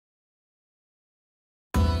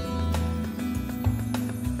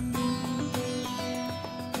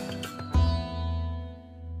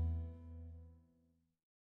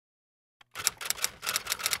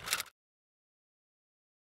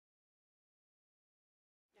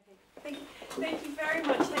Thank you very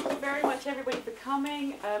much. Thank you very much, everybody, for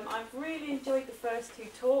coming. I've really enjoyed the first two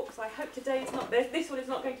talks. I hope today's not this one is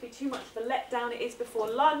not going to be too much of a letdown. It is before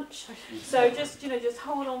lunch, so just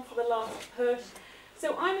hold on for the last push.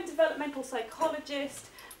 So I'm a developmental psychologist,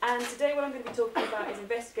 and today what I'm going to be talking about is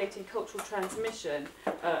investigating cultural transmission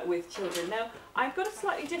with children. Now, I've got a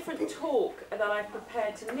slightly different talk that I've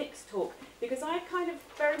prepared to Nick's talk, because I kind of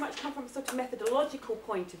very much come from a sort of methodological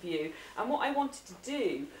point of view, and what I wanted to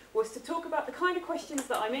do was to talk about the kind of questions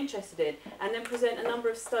that I'm interested in, and then present a number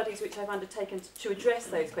of studies which I've undertaken to address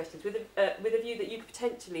those questions, with a view that you could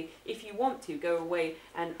potentially, if you want to, go away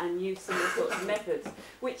and use similar sorts of methods.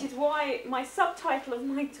 Which is why my subtitle of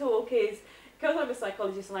my talk is, because I'm a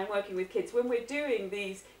psychologist and I'm working with kids, when we're doing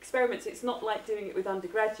these experiments, it's not like doing it with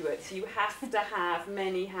undergraduates. You have to have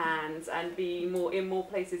many hands and be in more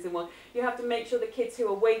places than one. You have to make sure the kids who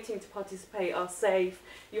are waiting to participate are safe.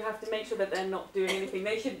 You have to make sure that they're not doing anything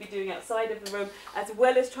they shouldn't be doing outside of the room, as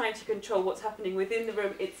well as trying to control what's happening within the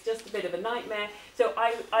room. It's just a bit of a nightmare. So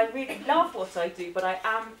I really love what I do, but I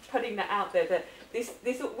am putting that out there, that this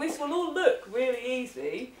will all look really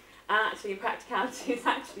easy. Actually, in practicality, it's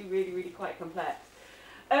actually really, really quite complex.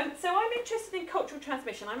 So I'm interested in cultural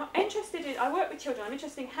transmission. I work with children. I'm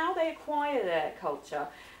interested in how they acquire their culture,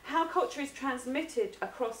 how culture is transmitted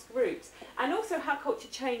across groups, and also how culture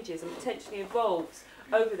changes and potentially evolves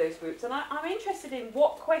over those groups. And I'm interested in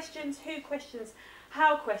what questions, who questions,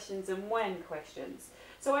 how questions, and when questions.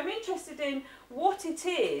 So I'm interested in what it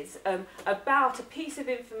is about a piece of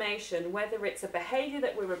information, whether it's a behaviour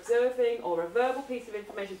that we're observing or a verbal piece of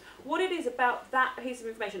information, what it is about that piece of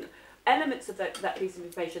information, elements of that piece of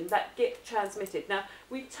information that get transmitted. Now,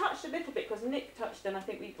 we've touched a little bit, because Nick touched, and I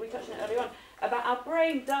think we touched on it earlier on, about our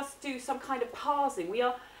brain does do some kind of parsing. We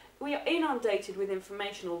are inundated with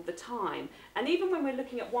information all the time, and even when we're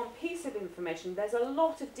looking at one piece of information, there's a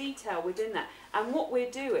lot of detail within that. And what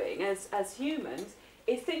we're doing as humans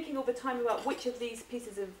is thinking all the time about which of these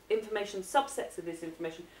pieces of information, subsets of this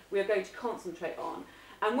information, we are going to concentrate on,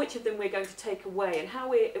 and which of them we're going to take away, and how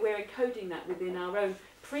we're encoding that within our own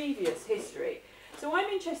previous history. So I'm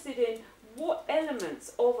interested in what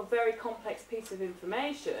elements of a very complex piece of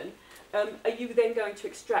information are you then going to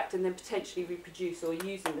extract and then potentially reproduce or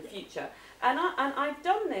use in the future. And I've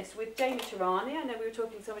done this with Jamie Tarani. I know we were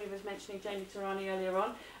talking, somebody was mentioning Jamie Tarani earlier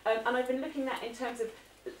on, and I've been looking at in terms of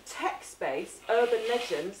text-based urban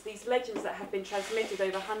legends, these legends that have been transmitted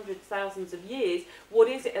over hundreds, thousands of years. What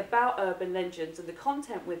is it about urban legends and the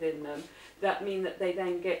content within them that mean that they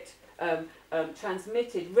then get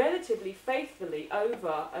transmitted relatively faithfully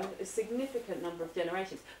over a significant number of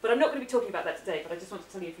generations? But I'm not going to be talking about that today, but I just want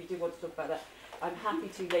to tell you, if you do want to talk about that, I'm happy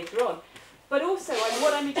to later on. But also,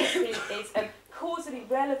 what I'm interested in is causally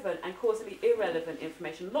relevant and causally irrelevant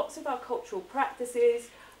information. Lots of our cultural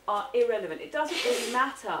practices are irrelevant. It doesn't really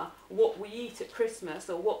matter what we eat at Christmas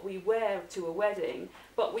or what we wear to a wedding,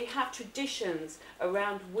 but we have traditions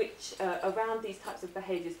around these types of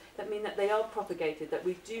behaviours that mean that they are propagated, that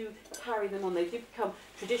we do carry them on. They do become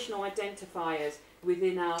traditional identifiers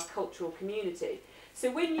within our cultural community.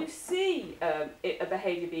 So when you see a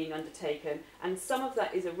behaviour being undertaken, and some of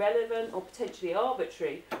that is irrelevant or potentially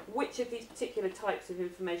arbitrary, which of these particular types of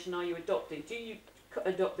information are you adopting? Do you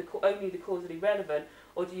adopt only the causally relevant,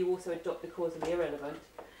 or do you also adopt the causally irrelevant?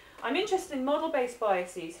 I'm interested in model-based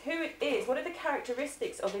biases, who it is, what are the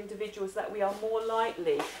characteristics of individuals that we are more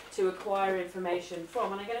likely to acquire information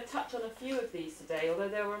from. And I'm going to touch on a few of these today, although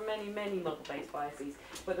there were many, many model-based biases.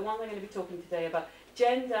 But the ones I'm going to be talking today about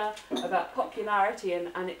gender, about popularity,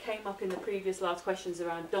 and it came up in the previous last questions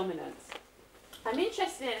around dominance. I'm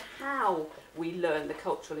interested in how we learn the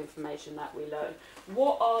cultural information that we learn.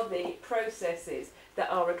 What are the processes that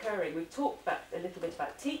are occurring? We've talked a little bit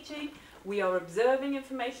about teaching. We are observing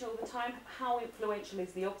information all the time. How influential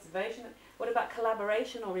is the observation? What about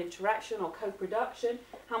collaboration or interaction or co-production?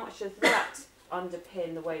 How much does that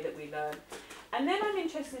underpin the way that we learn? And then I'm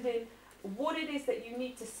interested in what it is that you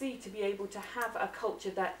need to see to be able to have a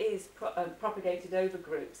culture that is propagated over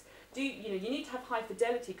groups. You need to have high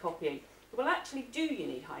fidelity copying. Well, actually, do you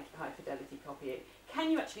need high fidelity copying?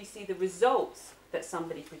 Can you actually see the results that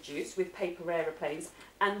somebody produced with paper aeroplanes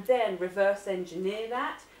and then reverse engineer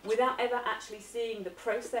that without ever actually seeing the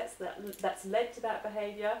process that's led to that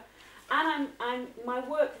behaviour? And my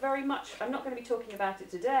work very much, I'm not going to be talking about it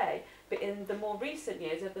today, but in the more recent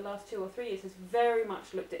years, over the last 2 or 3 years, has very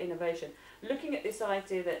much looked at innovation. Looking at this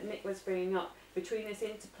idea that Nick was bringing up, between this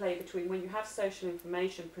interplay between when you have social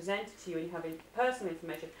information presented to you and you have personal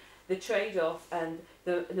information, the trade-off and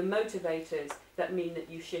the motivators that mean that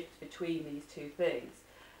you shift between these two things.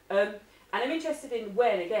 And I'm interested in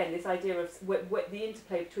when, again, this idea of the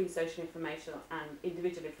interplay between social information and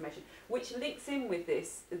individual information, which links in with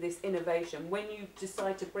this innovation. When you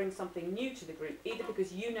decide to bring something new to the group, either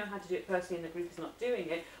because you know how to do it personally and the group is not doing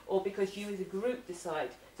it, or because you as a group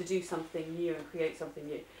decide to do something new and create something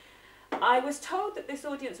new. I was told that this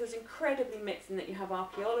audience was incredibly mixed, and that you have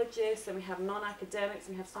archaeologists and we have non-academics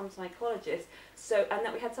and we have some psychologists, and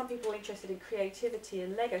that we had some people interested in creativity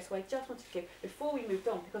and Lego. So I just wanted to give, before we moved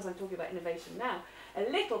on, because I'm talking about innovation now, a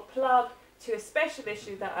little plug to a special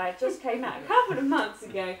issue that I just came out a couple of months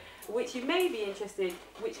ago, which you may be interested in,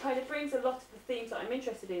 which kind of brings a lot of the themes that I'm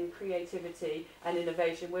interested in, creativity and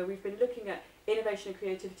innovation, where we've been looking at innovation and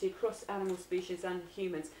creativity across animal species and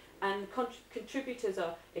humans. And contributors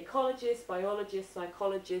are ecologists, biologists,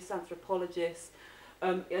 psychologists, anthropologists,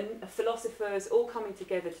 and philosophers, all coming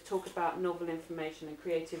together to talk about novel information and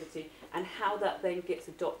creativity and how that then gets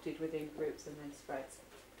adopted within groups and then spreads.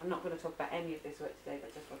 I'm not going to talk about any of this work today,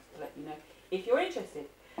 but just wanted to let you know if you're interested.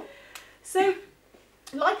 So,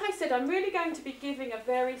 like I said, I'm really going to be giving a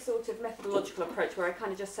very sort of methodological approach where I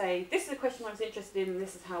kind of just say, this is a question I was interested in and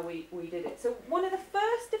this is how we did it. So one of the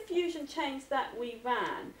first diffusion chains that we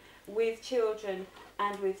ran with children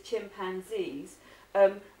and with chimpanzees,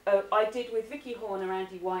 I did with Vicky Horner,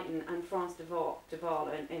 Andy Whiten and France Duval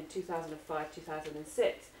in 2005,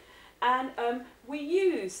 2006. And we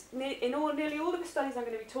use, nearly all of the studies I'm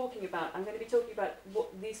going to be talking about,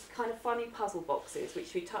 these kind of funny puzzle boxes,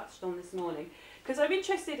 which we touched on this morning, because I'm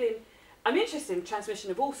interested in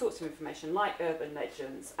transmission of all sorts of information, like urban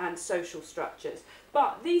legends and social structures.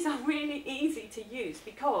 But these are really easy to use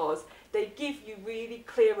because they give you really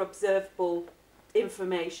clear, observable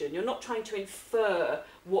information. You're not trying to infer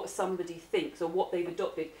what somebody thinks or what they've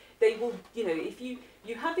adopted. They will, if you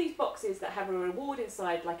have these boxes that have a reward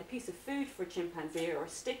inside, like a piece of food for a chimpanzee or a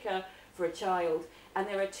sticker for a child, and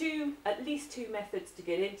there are at least two methods to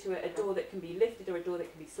get into it, a door that can be lifted or a door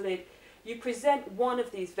that can be slid. You present one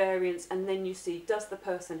of these variants and then you see, does the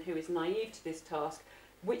person who is naive to this task,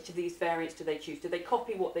 which of these variants do they choose? Do they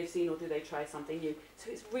copy what they've seen or do they try something new?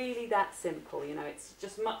 So it's really that simple, it's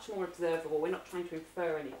just much more observable. We're not trying to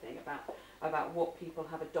infer anything about what people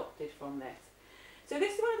have adopted from this. So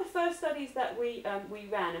this is one of the first studies that we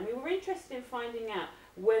ran, and we were interested in finding out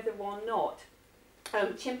whether or not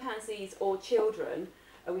chimpanzees or children,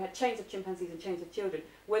 we had chains of chimpanzees and chains of children,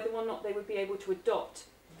 whether or not they would be able to adopt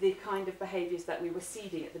the kind of behaviours that we were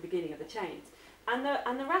seeding at the beginning of the chains. And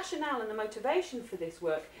the rationale and the motivation for this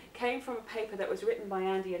work came from a paper that was written by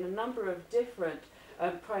Andy and a number of different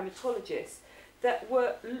primatologists that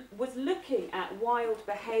was looking at wild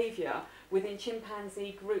behaviour within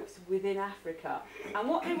chimpanzee groups within Africa. And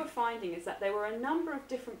what they were finding is that there were a number of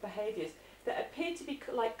different behaviours that appeared to be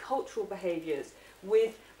like cultural behaviours,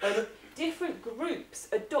 with different groups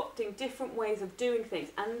adopting different ways of doing things.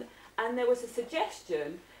 And there was a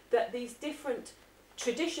suggestion that these different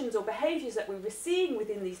traditions or behaviours that we were seeing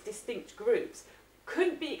within these distinct groups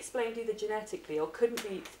couldn't be explained either genetically or couldn't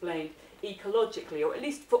be explained ecologically, or at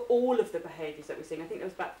least for all of the behaviours that we're seeing. I think there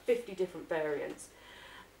was about 50 different variants.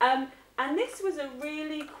 And this was a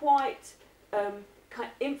really quite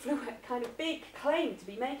kind of big claim to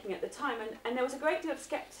be making at the time, and there was a great deal of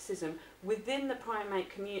scepticism within the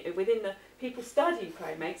primate community, within the people studying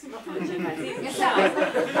primates, not from the chimpanzees themselves.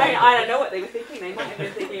 I don't know what they were thinking. They might have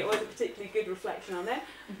been thinking it was a particularly good reflection on them,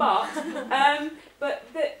 but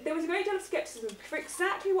there was a great deal of scepticism for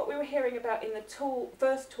exactly what we were hearing about in the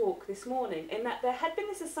first talk this morning, in that there had been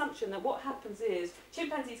this assumption that what happens is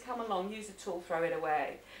chimpanzees come along, use a tool, throw it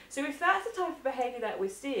away. So if that's the type of behaviour that we're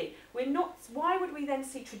seeing, why would we then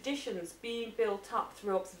see traditions being built up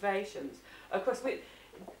through observations across?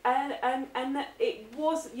 And that it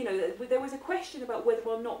was, there was a question about whether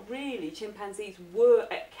or not really chimpanzees were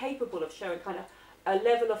capable of showing kind of a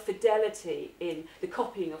level of fidelity in the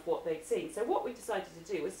copying of what they'd seen. So what we decided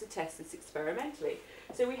to do was to test this experimentally.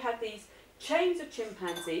 So we had these chains of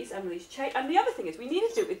chimpanzees, and the other thing is we needed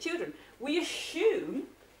to do it with children. We assume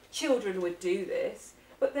children would do this,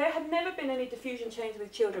 but there had never been any diffusion chains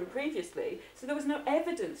with children previously, so there was no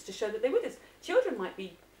evidence to show that they would. Children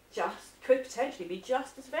could potentially be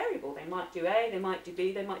just as variable. They might do A, they might do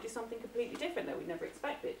B, they might do something completely different that we never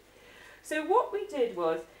expected. So what we did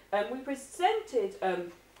was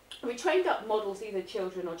we trained up models, either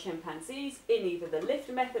children or chimpanzees, in either the lift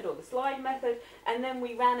method or the slide method, and then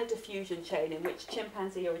we ran a diffusion chain in which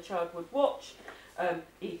chimpanzee or a child would watch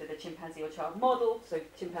either the chimpanzee or child model, so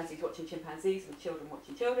chimpanzees watching chimpanzees and children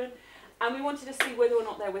watching children, and we wanted to see whether or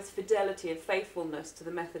not there was fidelity and faithfulness to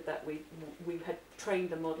the method that we had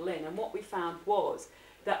trained the model in. And what we found was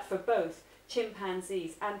that for both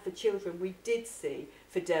chimpanzees and for children, we did see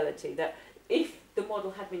fidelity, that if the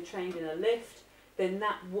model had been trained in a lift, then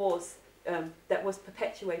that was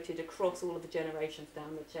perpetuated across all of the generations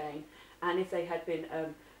down the chain. And if they had been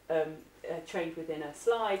trained within a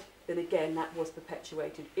slide, then again that was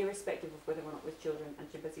perpetuated, irrespective of whether or not it was children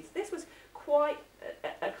and chimpanzees. This was quite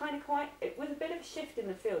it was a bit of a shift in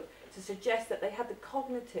the field to suggest that they had the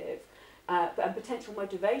cognitive and potential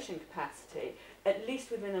motivation capacity, at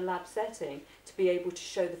least within a lab setting, to be able to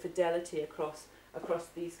show the fidelity across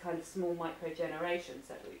these kind of small micro generations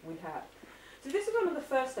that we have. So this is one of the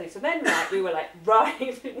first studies. So then we were like,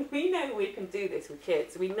 right, we know we can do this with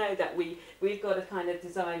kids. We know that we've got a kind of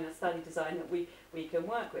design, a study design that we can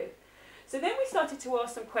work with. So then we started to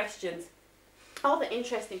ask some questions, other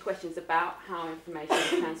interesting questions about how information is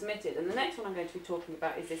transmitted. And the next one I'm going to be talking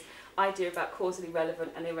about is this idea about causally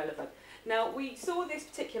relevant and irrelevant. Now, we saw this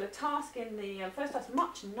particular task in the first task,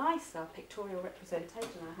 much nicer pictorial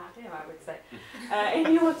representation I have here, I would say,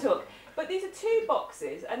 in your talk. But these are two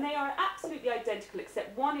boxes, and they are absolutely identical,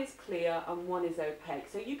 except one is clear and one is opaque.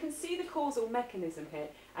 So you can see the causal mechanism here,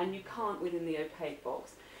 and you can't within the opaque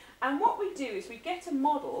box. And what we do is we get a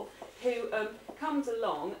model who comes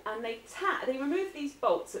along, and they remove these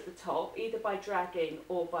bolts at the top, either by dragging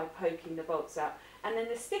or by poking the bolts out. And then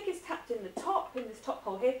the stick is tapped in the top, in this top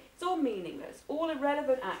hole here. It's all meaningless, all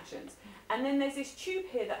irrelevant actions. And then there's this tube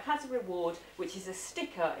here that has a reward, which is a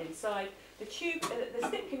sticker inside. The tube, the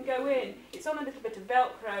stick can go in. It's on a little bit of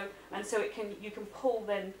Velcro, and so you can pull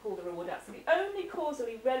the reward out. So the only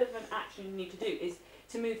causally relevant action you need to do is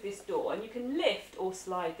to move this door, and you can lift or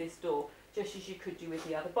slide this door, just as you could do with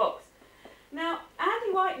the other box. Now,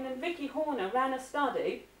 Andy Whiten and Vicky Horner ran a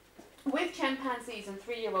study with chimpanzees and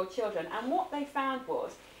 3-year-old children, and what they found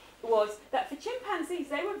was that for chimpanzees,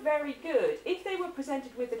 they were very good if they were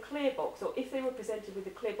presented with a clear box, or if they were presented with a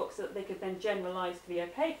clear box so that they could then generalise to the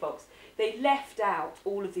opaque box. They left out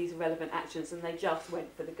all of these irrelevant actions and they just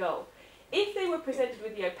went for the goal. If they were presented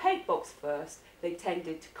with the opaque box first, they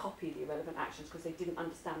tended to copy the irrelevant actions because they didn't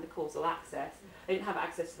understand the causal access. They didn't have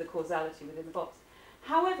access to the causality within the box.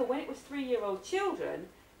 However, when it was 3-year-old children,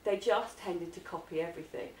 they just tended to copy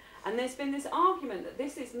everything. And there's been this argument that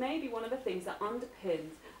this is maybe one of the things that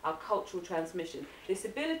underpins our cultural transmission, this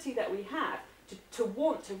ability that we have to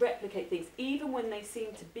want to replicate things even when they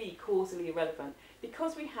seem to be causally irrelevant,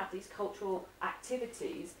 because we have these cultural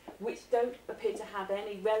activities which don't appear to have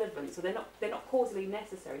any relevance, or they're not causally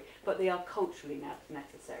necessary, but they are culturally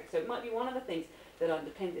necessary. So it might be one of the things that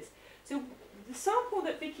underpin this. So the sample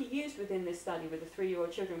that Vicky used within this study with the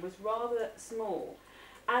 3-year-old children was rather small.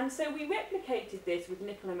 And so we replicated this with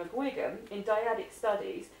Nicola McGuigan in dyadic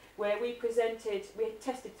studies, where we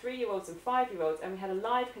tested 3-year-olds and 5-year-olds, and we had a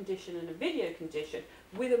live condition and a video condition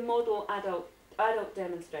with a model adult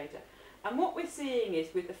demonstrator. And what we're seeing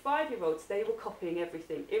is with the 5-year-olds, they were copying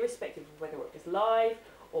everything, irrespective of whether it was live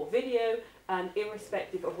or video, and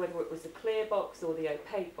irrespective of whether it was the clear box or the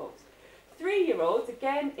opaque box. 3-year-olds,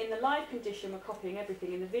 again, in the live condition, were copying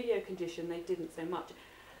everything. In the video condition, they didn't so much.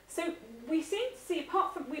 So we seem to see,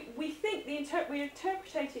 apart from, we think we interpreted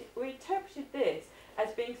this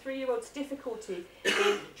as being 3-year-olds' difficulty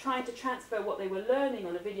in trying to transfer what they were learning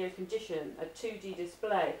on a video condition, a 2D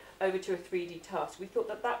display, over to a 3D task. We thought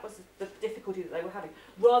that that was the difficulty that they were having,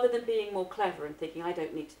 rather than being more clever and thinking, I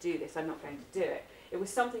don't need to do this, I'm not going to do it. It was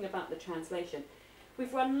something about the translation.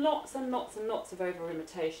 We've run lots and lots and lots of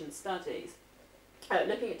over-imitation studies,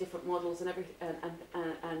 looking at different models and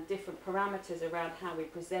different parameters around how we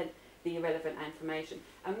present the irrelevant information.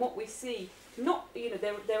 And what we see, there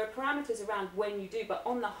are parameters around when you do, but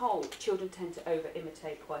on the whole, children tend to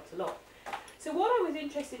over-imitate quite a lot. So what I was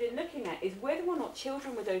interested in looking at is whether or not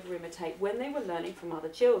children would over-imitate when they were learning from other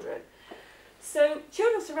children. So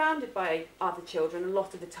children are surrounded by other children a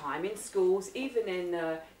lot of the time, in schools, even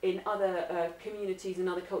in other communities and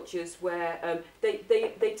other cultures where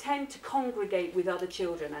they tend to congregate with other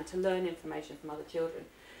children and to learn information from other children.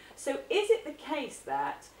 So is it the case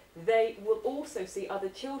that they will also see other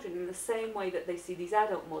children in the same way that they see these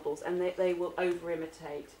adult models, and they will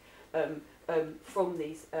over-imitate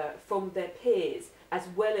from their peers, as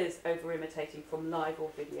well as over-imitating from live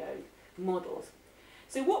or video models?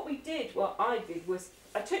 So what I did was,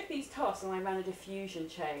 I took these tasks and I ran a diffusion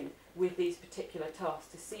chain with these particular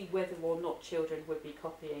tasks to see whether or not children would be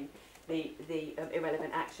copying the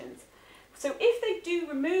irrelevant actions. So if they do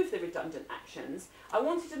remove the redundant actions, I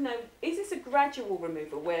wanted to know, is this a gradual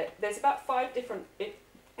removal where there's about 5 different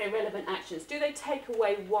irrelevant actions? Do they take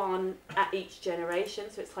away one at each generation,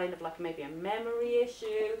 so it's kind of like maybe a memory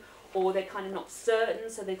issue, or they're kind of not certain,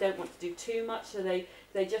 so they don't want to do too much, so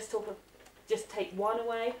they just just take one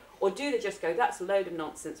away? Or do they just go, that's a load of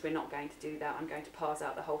nonsense, we're not going to do that, I'm going to parse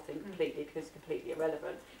out the whole thing completely because it's completely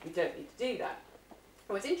irrelevant, we don't need to do that.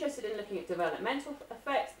 I was interested in looking at developmental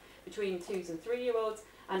effects between 2s and 3-year-olds,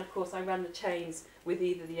 and of course I ran the chains with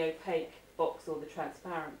either the opaque box or the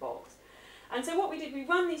transparent box. And so what we did, we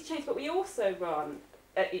run these chains, but we also run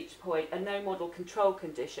at each point a no model control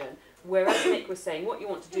condition, where, as Nick was saying, what you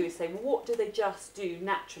want to do is say, well, what do they just do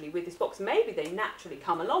naturally with this box? Maybe they naturally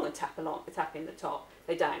come along and tap in the top.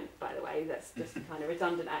 They don't, by the way, that's just a kind of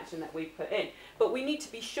redundant action that we've put in. But we need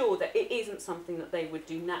to be sure that it isn't something that they would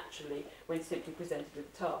do naturally when simply presented with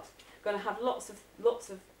a task. We're going to have lots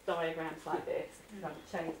of diagrams like this, kind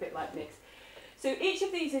of chains, a bit like Nick's. So each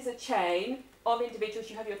of these is a chain of individuals.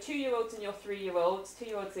 You have your 2-year-olds and your 3-year-olds,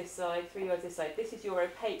 2-year-olds this side, 3-year-olds this side. This is your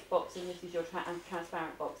opaque box and this is your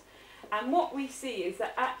transparent box. And what we see is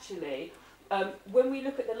that actually, when we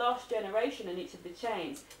look at the last generation in each of the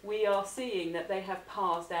chains, we are seeing that they have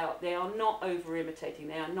parsed out. They are not over-imitating.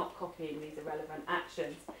 They are not copying these irrelevant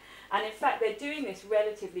actions. And in fact, they're doing this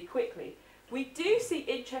relatively quickly. We do see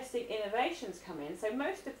interesting innovations come in. So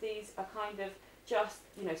most of these are kind of just,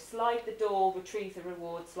 you know, slide the door, retrieve the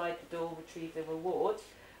reward, slide the door, retrieve the reward.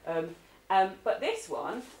 But this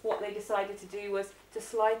one, what they decided to do was to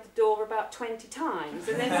slide the door about 20 times,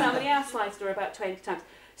 and then somebody else slides the door about 20 times.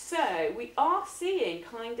 So we are seeing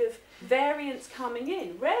kind of variance coming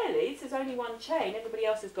in. Rarely, this is only one chain, everybody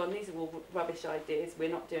else has gone, these are all rubbish ideas, we're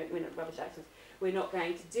not rubbish actions, we're not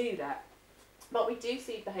going to do that. But we do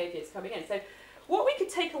see behaviours coming in. So what we could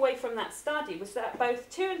take away from that study was that both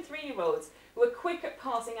 2 and 3-year-olds were quick at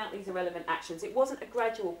passing out these irrelevant actions. It wasn't a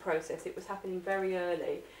gradual process, it was happening very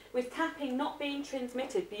early, with tapping not being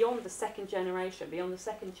transmitted beyond the 2nd generation, beyond the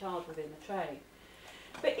 2nd child within the train.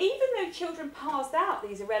 But even though children parsed out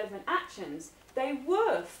these irrelevant actions, they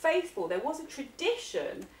were faithful. There was a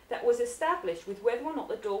tradition that was established with whether or not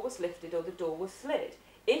the door was lifted or the door was slid.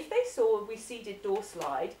 If they saw a receded door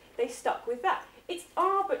slide, they stuck with that. It's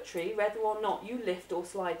arbitrary whether or not you lift or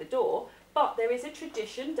slide the door, but there is a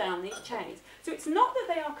tradition down these chains. So it's not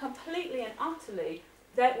that they are completely and utterly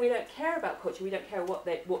that we don't care about culture, we don't care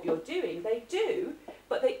what you're doing. They do,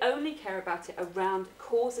 but they only care about it around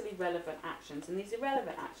causally relevant actions, and these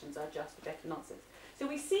irrelevant actions are just a bit of nonsense. So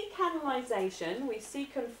we see canalisation, we see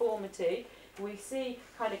conformity, we see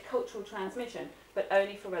kind of cultural transmission, but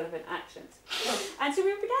only for relevant actions. And so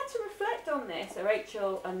we began to reflect on this,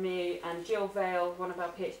 Rachel and me and Jill Vale, one of our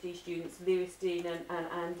PhD students, Lewis Dean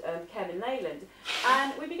and Kevin Leyland,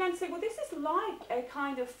 and we began to say, well, this is like a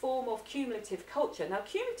kind of form of cumulative culture. Now,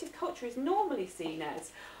 cumulative culture is normally seen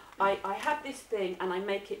as, I have this thing and I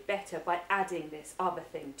make it better by adding this other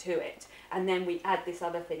thing to it, and then we add this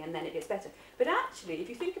other thing and then it gets better. But actually, if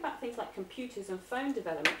you think about things like computers and phone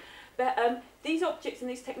development, but these objects and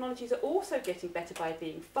these technologies are also getting better by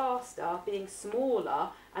being faster, being smaller,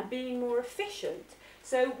 and being more efficient.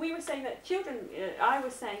 So we were saying that children, I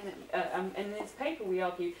was saying that in this paper we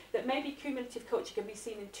argue that maybe cumulative culture can be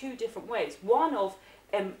seen in 2 different ways. One of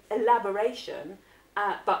elaboration,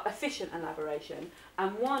 but efficient elaboration,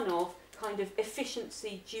 and one of kind of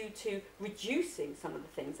efficiency due to reducing some of the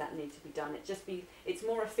things that need to be done. It's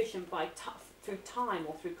more efficient by through time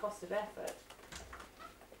or through cost of effort.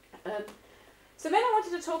 So then I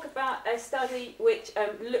wanted to talk about a study which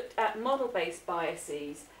looked at model-based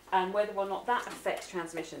biases and whether or not that affects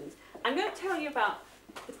transmissions. I'm going to tell you about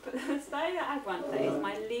the study that I've run today. Is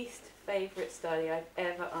my least favourite study I've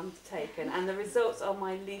ever undertaken, and the results are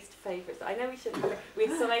my least favourite. I know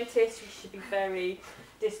we're scientists, we should be very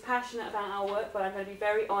dispassionate about our work, but I'm going to be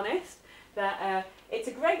very honest that it's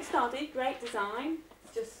a great study, great design,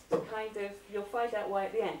 just kind of, you'll find out why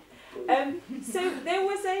at the end. So there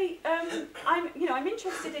was I'm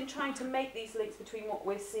interested in trying to make these links between what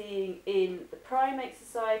we're seeing in the primate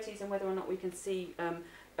societies and whether or not we can see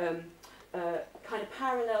kind of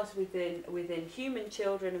parallels within human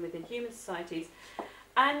children and within human societies.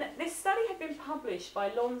 And this study had been published by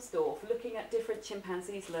Lonsdorf looking at different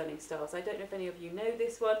chimpanzees' learning styles. I don't know if any of you know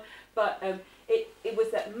this one, but it was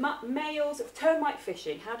that males of termite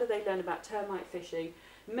fishing, how do they learn about termite fishing?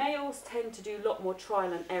 Males tend to do a lot more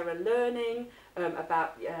trial and error learning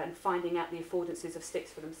about and finding out the affordances of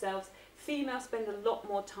sticks for themselves. Females spend a lot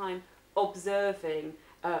more time observing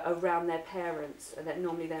around their parents,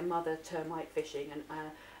 normally their mother termite fishing,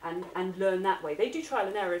 and learn that way. They do trial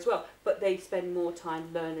and error as well, but they spend more time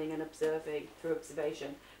learning and observing through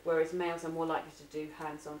observation, whereas males are more likely to do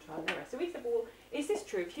hands-on trial and error. So we said, well, is this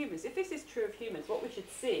true of humans? If this is true of humans, what we should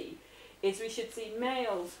see is we should see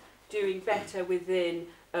males doing better within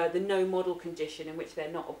the no model condition in which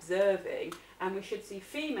they're not observing, and we should see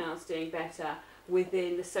females doing better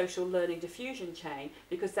within the social learning diffusion chain,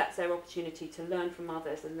 because that's their opportunity to learn from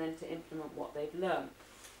others and then to implement what they've learned.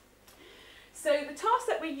 So the task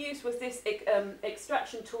that we used was this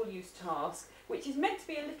extraction tool use task, which is meant to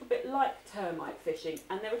be a little bit like termite fishing,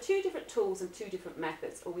 and there were 2 different tools and 2 different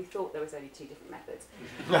methods, or we thought there was only 2 different methods.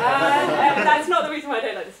 That's not the reason why I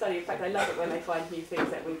don't like the study. In fact, I love it when they find new things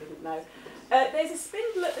that we didn't know. There's a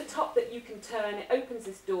spindle at the top that you can turn. It opens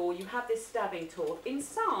this door. You have this stabbing tool.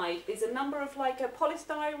 Inside is a number of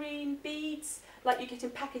polystyrene beads, like you get in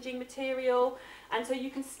packaging material. And so you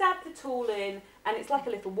can stab the tool in, and it's like a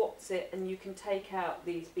little what's-it, and you can take out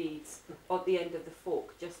these beads at the end of the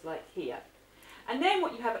fork, just like here. And then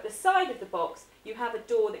what you have at the side of the box, you have a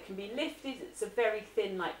door that can be lifted. It's a very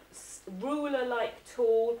thin, like ruler-like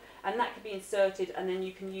tool, and that can be inserted, and then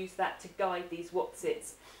you can use that to guide these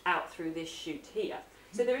what's-its out through this chute here.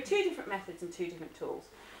 So there are 2 different methods and 2 different tools.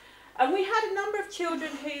 And we had a number of children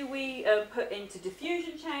who we put into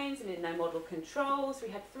diffusion chains and in no model controls. We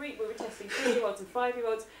were testing 3-year-olds and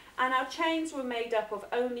 5-year-olds, and our chains were made up of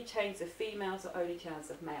only chains of females or only chains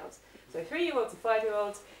of males. So 3-year-olds and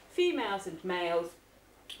 5-year-olds, females and males,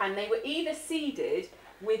 and they were either seeded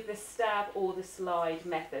with the stab or the slide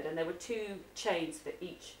method, and there were 2 chains for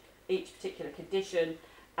each particular condition,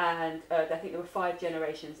 and I think there were 5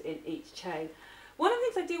 generations in each chain. One of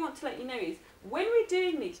the things I do want to let you know is, when we're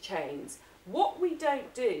doing these chains, what we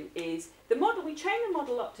don't do is, we train the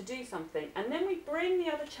model up to do something, and then we bring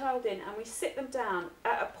the other child in and we sit them down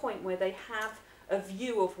at a point where they have a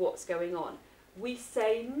view of what's going on. We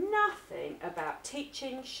say nothing about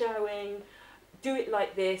teaching, showing, do it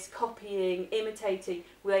like this, copying, imitating.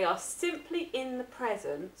 They are simply in the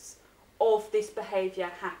presence of this behaviour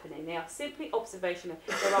happening. They are simply observational.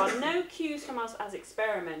 There are no cues from us as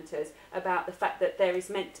experimenters about the fact that there is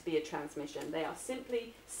meant to be a transmission. They are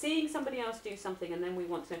simply seeing somebody else do something, and then we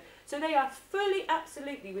want to know. So they are fully,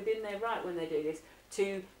 absolutely within their right when they do this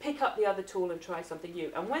to pick up the other tool and try something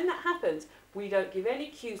new. And when that happens, we don't give any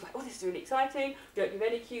cues like, oh, this is really exciting. We don't give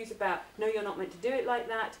any cues about, no, you're not meant to do it like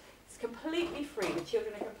that. It's completely free. The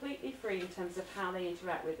children are completely free in terms of how they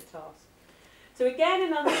interact with the task. So again,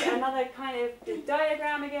 another kind of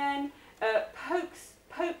diagram again.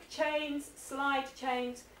 Poke chains, slide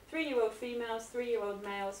chains, 3-year-old females, 3-year-old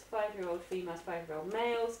males, 5-year-old females, 5-year-old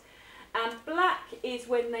males. And black is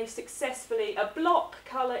when they successfully, a block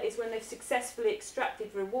colour is when they've successfully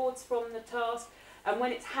extracted rewards from the task. And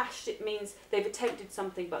when it's hashed, it means they've attempted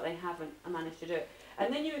something but they haven't managed to do it.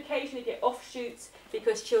 And then you occasionally get offshoots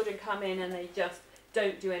because children come in and they just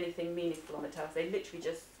don't do anything meaningful on the task. They literally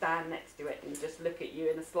just stand next to it and just look at you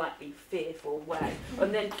in a slightly fearful way.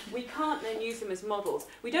 And then we can't then use them as models.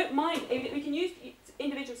 We don't mind, we can use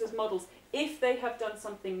individuals as models if they have done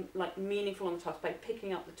something like meaningful on the task by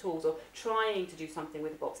picking up the tools or trying to do something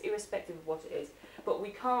with the box, irrespective of what it is. But we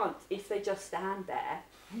can't, if they just stand there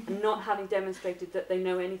and not having demonstrated that they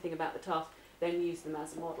know anything about the task, then use them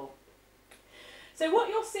as a model. So what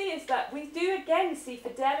you'll see is that we do again see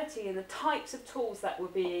fidelity in the types of tools that were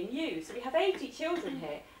being used. So we have 80 children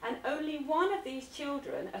here, and only one of these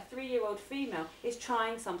children, a 3-year-old female, is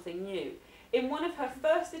trying something new. In one of her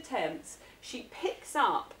first attempts, she picks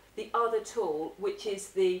up the other tool, which is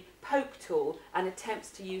the poke tool, and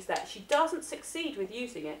attempts to use that. She doesn't succeed with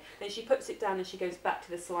using it, then she puts it down and she goes back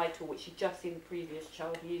to the slide tool, which she'd just seen the previous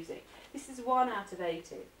child using. This is 1 out of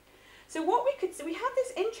 80. So what we could see, we have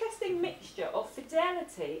this interesting mixture of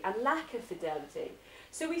fidelity and lack of fidelity.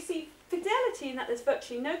 So we see fidelity in that there's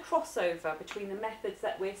virtually no crossover between the methods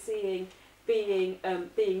that we're seeing being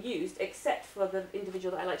used, except for the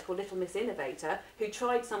individual that I like to call Little Miss Innovator, who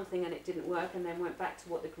tried something and it didn't work and then went back to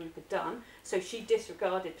what the group had done. So she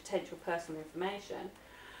disregarded potential personal information.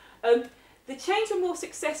 The chains were more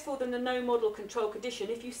successful than the no model control condition.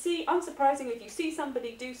 If you see, unsurprisingly, if you see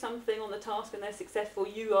somebody do something on the task and they're successful,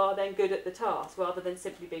 you are then good at the task, rather than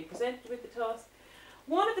simply being presented with the task.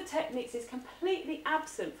 One of the techniques is completely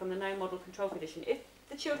absent from the no model control condition. If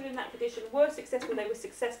the children in that condition were successful, they were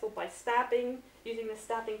successful by stabbing, using the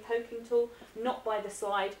stabbing poking tool, not by the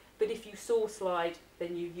slide, but if you saw slide,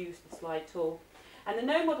 then you used the slide tool. And the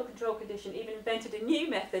no model control condition even invented a new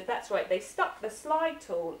method. That's right, they stuck the slide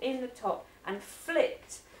tool in the top and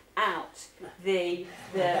flicked out the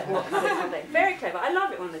something. Very clever. I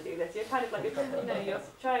love it when they do this. You're kind of like, you're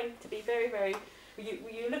trying to be very, very.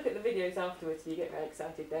 You look at the videos afterwards and you get very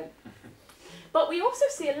excited then. But we also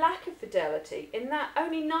see a lack of fidelity in that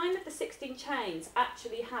only 9 of the 16 chains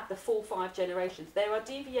actually have the full 5 generations. There are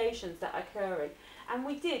deviations that are occurring, and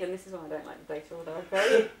we did, and this is why I don't like the data, although I'm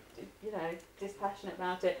very, dispassionate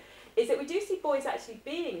about it, is that we do see boys actually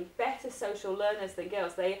being better social learners than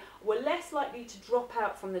girls. They were less likely to drop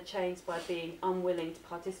out from the chains by being unwilling to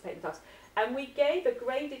participate in the task. And we gave a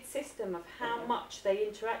graded system of how much they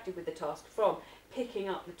interacted with the task, from picking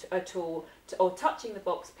up a tool, or touching the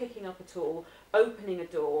box, picking up a tool, opening a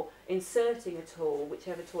door, inserting a tool,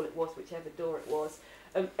 whichever tool it was, whichever door it was,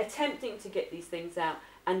 attempting to get these things out,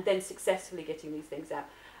 and then successfully getting these things out.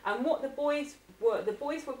 And what the boys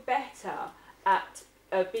were better at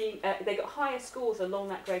they got higher scores along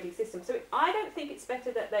that grading system. So I don't think it's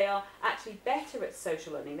better that they are actually better at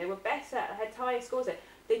social learning. They were better, had higher scores there.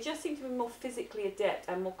 They just seem to be more physically adept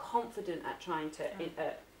and more confident at trying to,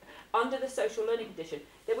 under the social learning condition.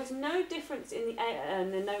 There was no difference in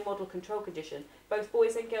the no model control condition. Both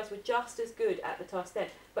boys and girls were just as good at the task then.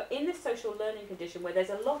 But in the social learning condition, where there's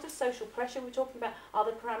a lot of social pressure, we're talking about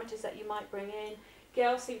other parameters that you might bring in,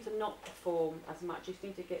 girls seem to not perform as much. You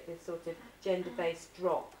seem to get this sort of gender-based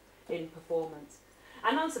drop in performance.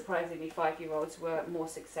 And unsurprisingly, 5-year-olds were more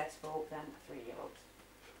successful than 3-year-olds.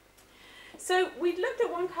 So we looked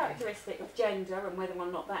at one characteristic of gender and whether or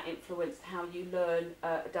not that influenced how you learn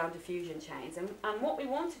down diffusion chains. And what we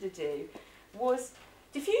wanted to do was,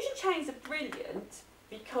 diffusion chains are brilliant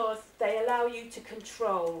because they allow you to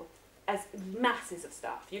control as masses of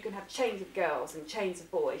stuff. You can have chains of girls and chains of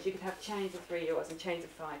boys. You can have chains of 3-year-olds and chains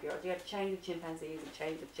of 5-year-olds. You have chains of chimpanzees and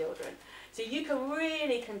chains of children. So you can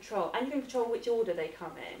really control, and you can control which order they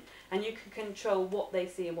come in, and you can control what they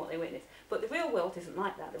see and what they witness. But the real world isn't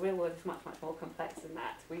like that. The real world is much, much more complex than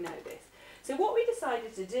that. We know this. So what we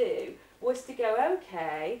decided to do was to go,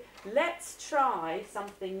 okay, let's try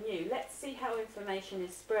something new. Let's see how information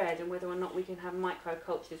is spread and whether or not we can have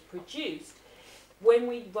microcultures produced when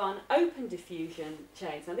we run open diffusion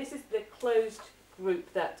chains. Now this is the closed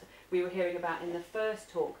group that we were hearing about in the first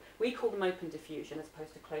talk. We call them open diffusion as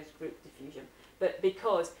opposed to closed group diffusion, but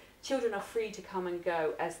because children are free to come and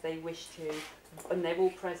go as they wish to, and they're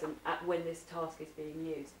all present at when this task is being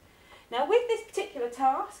used. Now with this particular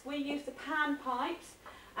task, we use the pan pipes,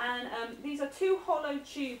 and these are two hollow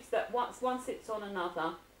tubes that one sits on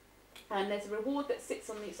another, and there's a reward that sits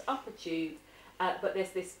on this upper tube, but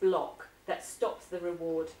there's this block that stops the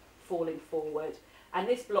reward falling forward. And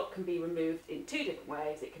this block can be removed in two different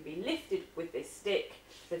ways. It can be lifted with this stick.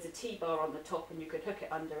 There's a T-bar on the top and you can hook it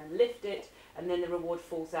under and lift it, and then the reward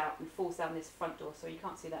falls out and falls down this front door. So you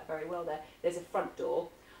can't see that very well there. There's a front door.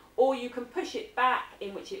 Or you can push it back,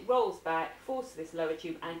 in which it rolls back, falls to this lower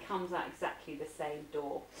tube and comes out exactly the same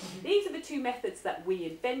door. These are the two methods that we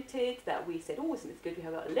invented, that we said, oh, isn't this good? We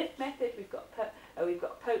have got a lift method, we've got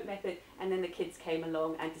a poke method, and then the kids came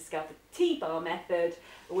along and discovered the T-bar method,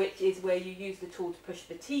 which is where you use the tool to push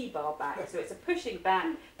the T-bar back. So it's a pushing back,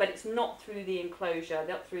 but it's not through the enclosure,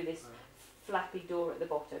 not through this flappy door at the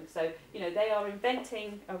bottom. So, you know, they are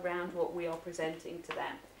inventing around what we are presenting to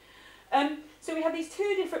them. So we have these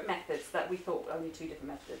two different methods that we thought, only two different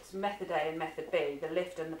methods, method A and method B, the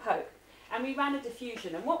lift and the poke. And we ran a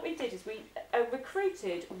diffusion, and what we did is we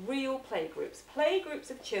recruited real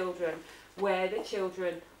playgroups of children, where the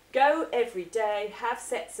children go every day, have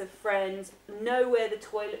sets of friends, know where the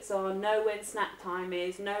toilets are, know when snack time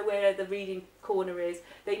is, know where the reading corner is.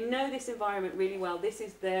 They know this environment really well. This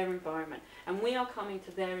is their environment, and we are coming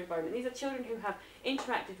to their environment. These are children who have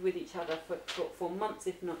interacted with each other for months,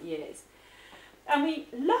 if not years. And we,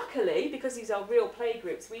 luckily, because these are real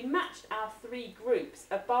playgroups, we matched our three groups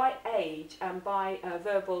by age and by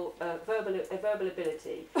verbal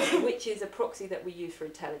ability, which is a proxy that we use for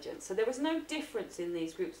intelligence. So there was no difference in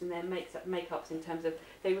these groups and their makeups in terms of,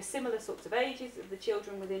 they were similar sorts of ages of the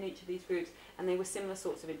children within each of these groups, and they were similar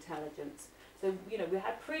sorts of intelligence. So, you know, we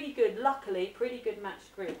had pretty good, luckily, pretty good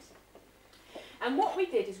matched groups. And what we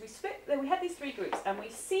did is we had these three groups, and we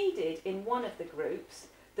seeded in one of the groups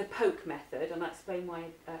the poke method, and I'll explain why,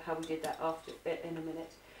 how we did that after in a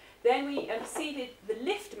minute. Then we seeded the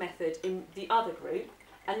lift method in the other group,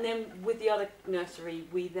 and then with the other nursery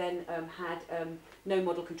we then had no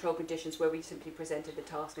model control conditions, where we simply presented the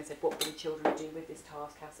task and said, what will the children do with this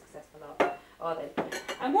task, how successful are they?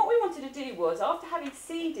 And what we wanted to do was, after having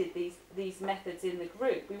seeded these methods in the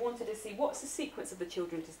group, we wanted to see what's the sequence of the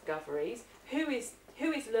children's discoveries, who is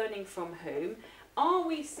learning from whom, are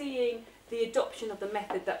we seeing the adoption of the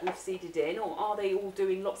method that we've seeded in, or are they all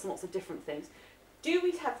doing lots and lots of different things? Do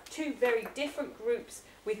we have two very different groups,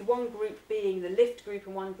 with one group being the lift group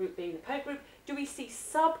and one group being the poke group? Do we see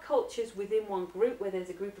subcultures within one group, where there's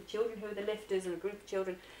a group of children who are the lifters and a group of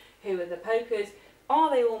children who are the pokers? Are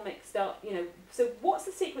they all mixed up? You know, so what's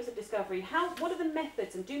the sequence of discovery? What are the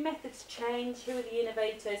methods, and do methods change? Who are the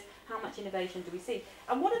innovators? How much innovation do we see?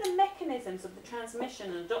 And what are the mechanisms of the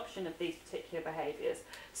transmission and adoption of these particular behaviours?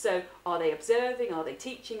 So are they observing? Are they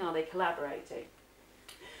teaching? Are they collaborating?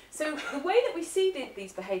 So the way that we seeded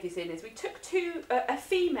these behaviours in is we took a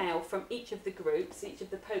female from each of the groups, each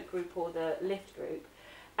of the poke group or the lift group,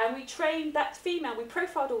 and we trained that female, we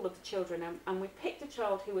profiled all of the children, and we picked a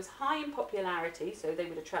child who was high in popularity, so they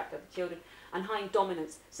would attract other children, and high in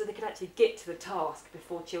dominance, so they could actually get to the task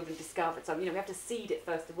before children discovered something. You know, we have to seed it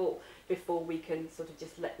first of all, before we can sort of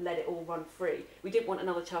just let it all run free. We didn't want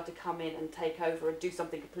another child to come in and take over and do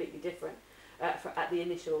something completely different at the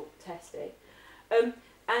initial testing.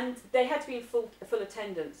 And they had to be in full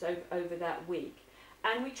attendance over that week.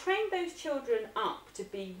 And we trained those children up to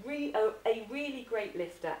be a really great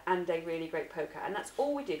lifter and a really great poker. And that's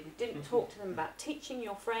all we did. We didn't talk to them about teaching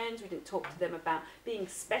your friends. We didn't talk to them about being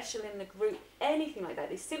special in the group, anything like that.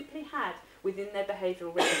 They simply had, within their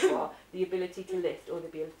behavioural repertoire, the ability to lift or the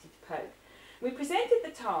ability to poke. We presented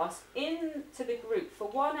the task into the group for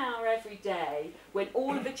 1 hour every day when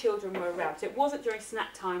all of the children were around. So it wasn't during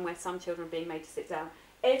snack time where some children were being made to sit down.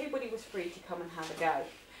 Everybody was free to come and have a go.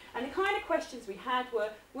 And the kind of questions we had were,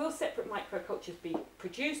 will separate microcultures be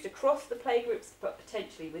produced across the playgroups, but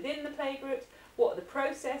potentially within the playgroups? What are the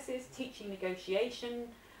processes? Teaching, negotiation,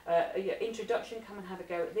 introduction, come and have a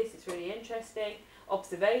go at this, it's really interesting.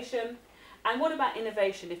 Observation. And what about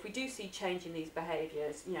innovation? If we do see change in these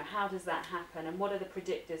behaviours, you know, how does that happen? And what are the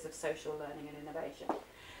predictors of social learning and innovation?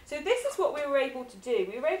 So this is what we were able to do.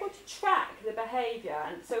 We were able to track the behaviour,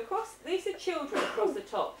 and so these are children across the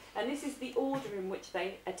top, and this is the order in which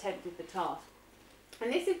they attempted the task.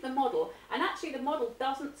 And this is the model, and actually the model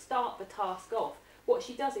doesn't start the task off. What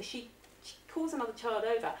she does is she calls another child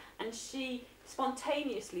over, and she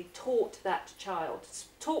spontaneously taught that child,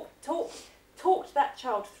 talked that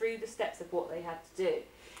child through the steps of what they had to do.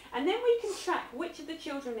 And then we can track which of the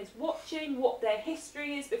children is watching, what their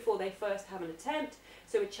history is before they first have an attempt.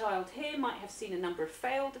 So a child here might have seen a number of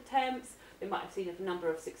failed attempts, they might have seen a number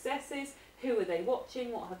of successes. Who are they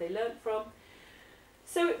watching? What have they learnt from?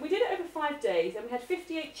 So we did it over 5 days, and we had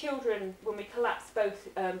 58 children when we collapsed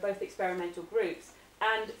both experimental groups,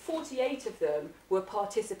 and 48 of them were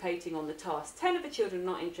participating on the task. 10 of the children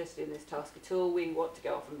not interested in this task at all. We want to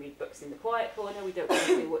go off and read books in the quiet corner. We don't want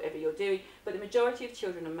to do whatever you're doing. But the majority of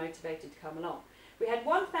children are motivated to come along. We had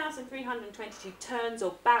 1,322 turns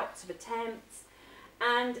or bouts of attempts.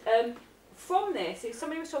 And from this,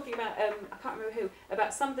 somebody was talking about, I can't remember who,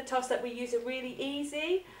 about some of the tasks that we use are really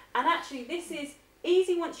easy. And actually this is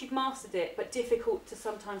easy once you've mastered it, but difficult to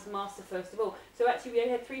sometimes master first of all. So actually we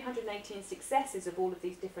only had 318 successes of all of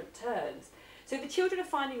these different turns. So the children are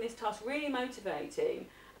finding this task really motivating,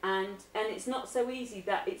 and it's not so easy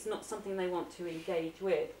that it's not something they want to engage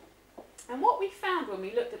with. And what we found when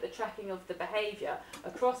we looked at the tracking of the behaviour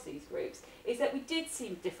across these groups is that we did see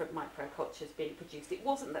different microcultures being produced. It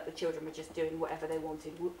wasn't that the children were just doing whatever they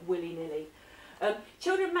wanted willy-nilly.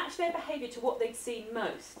 Children matched their behaviour to what they'd seen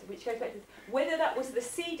most, which goes back to whether that was the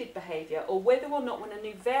seeded behaviour or whether or not when a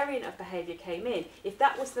new variant of behaviour came in, if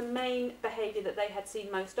that was the main behaviour that they had seen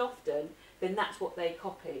most often, then that's what they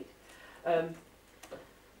copied.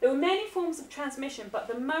 There were many forms of transmission, but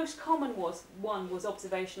the most common one was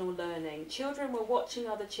observational learning. Children were watching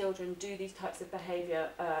other children do these types of behaviour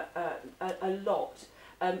a lot.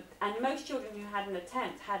 And most children who had an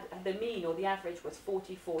attempt had the mean or the average was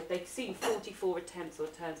 44. They'd seen 44 attempts or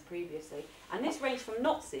turns previously. And this ranged from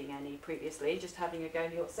not seeing any previously, just having a go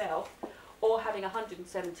yourself, or having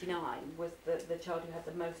 179 was the child who had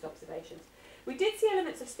the most observations. We did see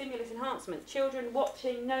elements of stimulus enhancement. Children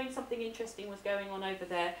watching, knowing something interesting was going on over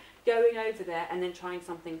there, going over there and then trying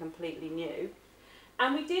something completely new.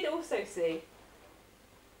 And we did also see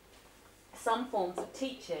some forms of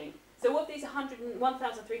teaching. So of these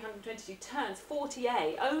 1,322 turns,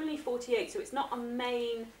 48, only 48, so it's not a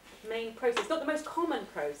main process, not the most common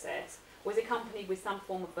process, was accompanied with some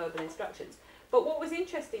form of verbal instructions. But what was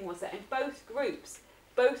interesting was that in both groups,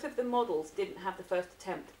 both of the models didn't have the first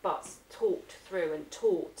attempt, but talked through and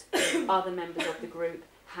taught other members of the group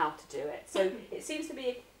how to do it. So it seems to be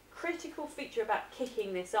a critical feature about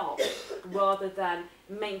kicking this off rather than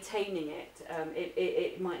maintaining it.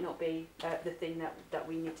 It might not be the thing that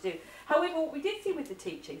we need to do. However, what we did see with the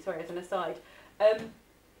teaching, sorry, as an aside,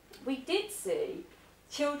 we did see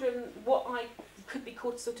children, what I could be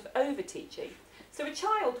called sort of over-teaching. So a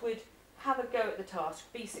child would have a go at the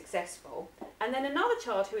task, be successful, and then another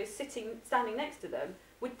child who is standing next to them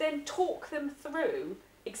would then talk them through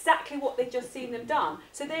exactly what they've just seen them done.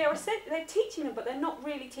 So they're teaching them, but they're not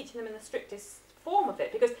really teaching them in the strictest form of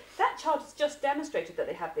it, because that child has just demonstrated that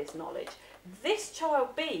they have this knowledge. This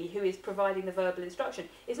child B, who is providing the verbal instruction,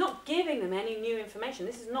 is not giving them any new information.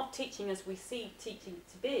 This is not teaching as we see teaching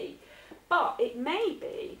to be. But it may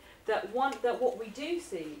be that what we do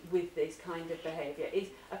see with this kind of behaviour is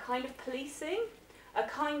a kind of policing, a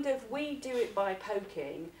kind of we do it by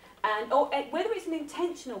poking, or whether it's an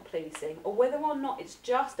intentional policing or whether or not it's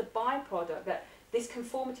just a byproduct, that this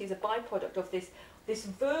conformity is a byproduct of this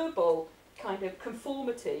verbal kind of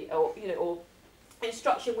conformity, or or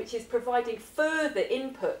instruction which is providing further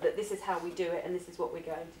input that this is how we do it and this is what we're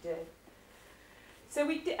going to do. So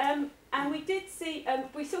we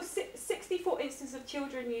saw 64 instances of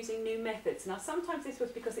children using new methods. Now sometimes this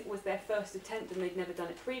was because it was their first attempt and they'd never done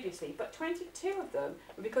it previously, but 22 of them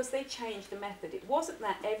were because they changed the method. It wasn't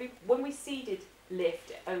that when we seeded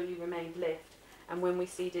lift, it only remained lift, and when we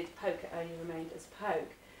seeded poke, it only remained as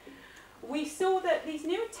poke. We saw that these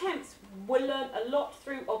new attempts were learned a lot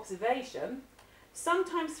through observation,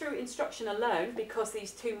 sometimes through instruction alone, because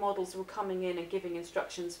these two models were coming in and giving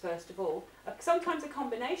instructions first of all. Sometimes a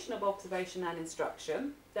combination of observation and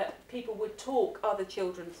instruction, that people would talk other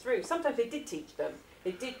children through. Sometimes they did teach them.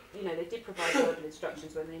 They did, they did provide verbal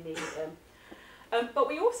instructions when they needed them. But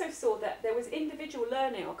we also saw that there was individual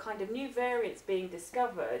learning, or kind of new variants being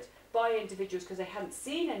discovered by individuals because they hadn't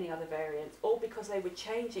seen any other variants, or because they were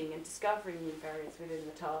changing and discovering new variants within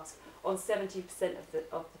the task on 70%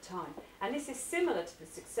 of the time. And this is similar to the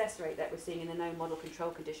success rate that we're seeing in the no model control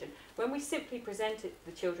condition. When we simply presented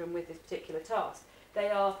the children with this particular task, they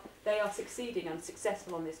are succeeding and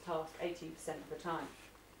successful on this task 80% of the time.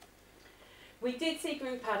 We did see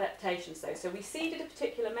group adaptations though. So we seeded a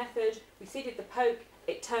particular method, we seeded the poke,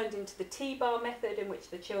 it turned into the T-bar method, in which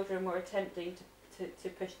the children were attempting to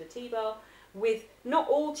push the T-bar, with not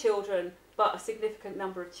all children but a significant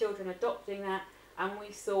number of children adopting that, and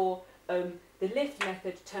we saw the lift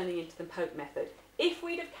method turning into the poke method. If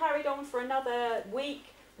we'd have carried on for another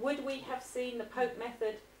week, would we have seen the poke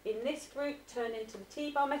method in this group turn into the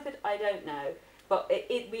T-bar method? I don't know, but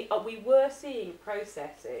we were seeing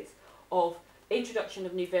processes of introduction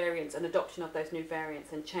of new variants and adoption of those new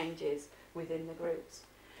variants and changes within the groups.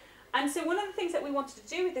 And so one of the things that we wanted to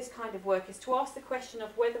do with this kind of work is to ask the question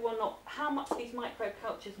of whether or not, how much these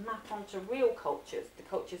microcultures map onto real cultures, the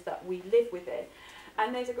cultures that we live within.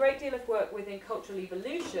 And there's a great deal of work within cultural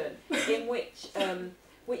evolution in which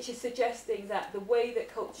is suggesting that the way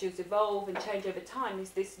that cultures evolve and change over time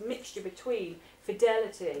is this mixture between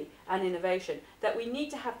fidelity and innovation, that we need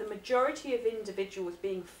to have the majority of individuals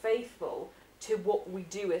being faithful to what we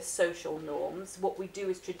do as social norms, what we do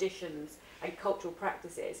as traditions and cultural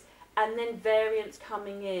practices, and then variants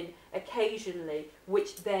coming in occasionally,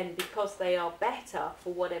 which then, because they are better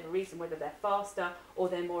for whatever reason, whether they're faster or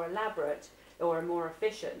they're more elaborate or are more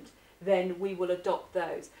efficient, then we will adopt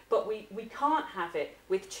those. But we can't have it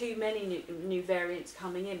with too many new variants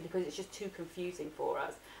coming in, because it's just too confusing for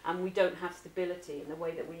us, and we don't have stability in the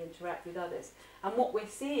way that we interact with others. And what we're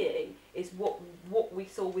seeing is what we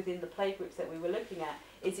saw within the playgroups that we were looking at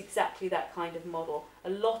is exactly that kind of model. A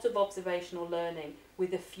lot of observational learning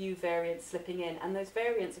with a few variants slipping in, and those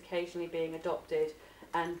variants occasionally being adopted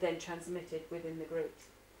and then transmitted within the groups.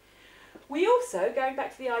 We also, going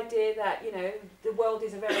back to the idea that, the world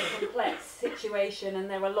is a very complex situation and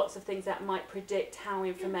there are lots of things that might predict how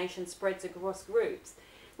information spreads across groups,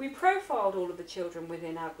 we profiled all of the children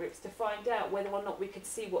within our groups to find out whether or not we could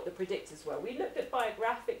see what the predictors were. We looked at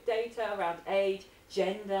biographic data around age,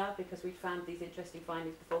 gender, because we found these interesting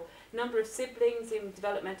findings before, number of siblings. In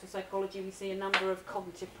developmental psychology, we see a number of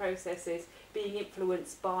cognitive processes being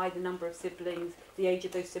influenced by the number of siblings, the age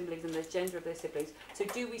of those siblings and the gender of those siblings. So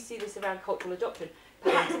do we see this around cultural adoption?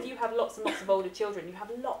 Perhaps if you have lots and lots of older children, you have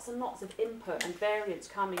lots and lots of input and variants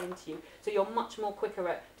coming into you, so you're much more quicker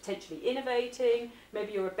at potentially innovating.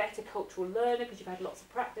 Maybe you're a better cultural learner because you've had lots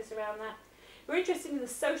of practice around that. We're interested in the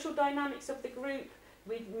social dynamics of the group.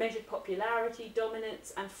 We measured popularity,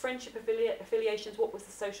 dominance and friendship affiliations. What was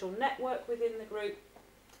the social network within the group?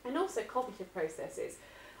 And also cognitive processes.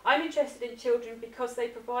 I'm interested in children because they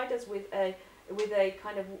provide us with a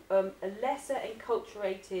kind of a lesser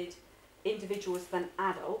enculturated individuals than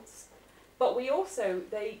adults, but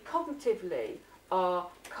they cognitively are,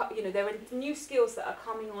 there are new skills that are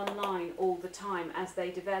coming online all the time as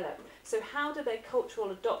they develop. So how do their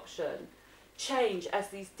cultural adoption change as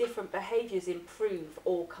these different behaviours improve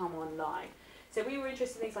or come online? So we were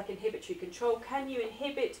interested in things like inhibitory control. Can you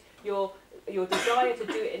inhibit your desire to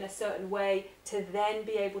do it in a certain way to then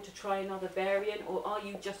be able to try another variant, or are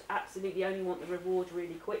you just absolutely only want the reward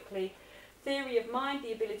really quickly? theory of mind,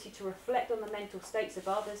 the ability to reflect on the mental states of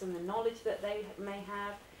others and the knowledge that they may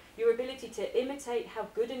have, your ability to imitate, how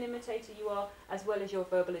good an imitator you are, as well as your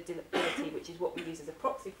verbal ability, which is what we use as a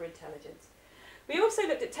proxy for intelligence. We also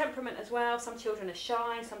looked at temperament as well. Some children are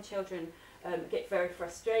shy, some children get very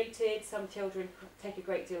frustrated, some children take a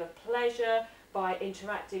great deal of pleasure by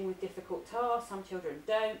interacting with difficult tasks, some children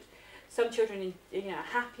don't. Some children are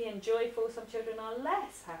happy and joyful, some children are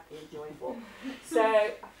less happy and joyful.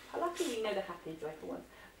 So luckily we know the happy and joyful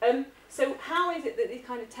ones. So how is it that these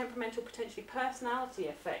kind of temperamental, potentially personality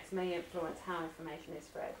effects may influence how information is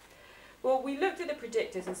spread? Well, we looked at the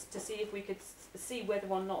predictors to see if we could see whether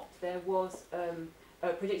or not there was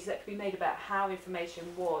predictors that could be made about how information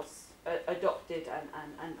was adopted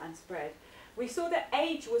and spread. We saw that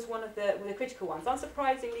age was one of the critical ones.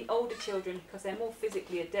 Unsurprisingly, older children, because they're more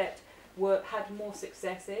physically adept, had more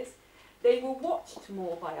successes. They were watched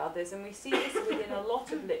more by others, and we see this within a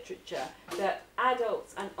lot of literature, that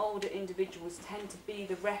adults and older individuals tend to be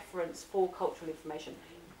the reference for cultural information.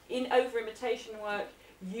 In over-imitation work,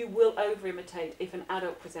 you will over-imitate if an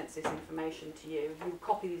adult presents this information to you. You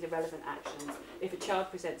copy these irrelevant actions. If a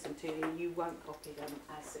child presents them to you, you won't copy them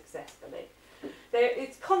as successfully.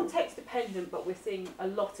 It's context dependent, but we're seeing a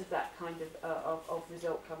lot of that kind of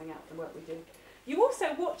result coming out from work we do. You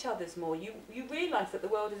also watch others more. You realise that the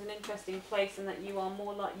world is an interesting place, and that you are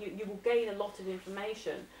more like you will gain a lot of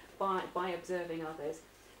information by observing others.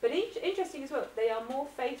 But interesting as well, they are more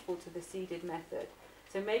faithful to the seeded method.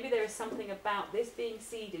 So maybe there is something about this being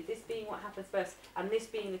seeded, this being what happens first, and this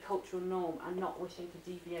being the cultural norm, and not wishing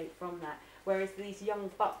to deviate from that. Whereas these young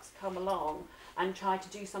bucks come along and try to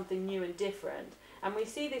do something new and different. And we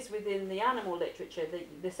see this within the animal literature, the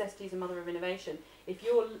necessity is a mother of innovation. If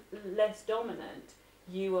you're less dominant,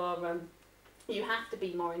 you have to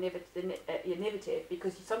be more innovative,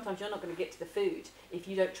 because sometimes you're not going to get to the food if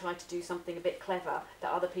you don't try to do something a bit clever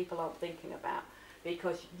that other people aren't thinking about.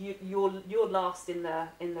 Because you're last in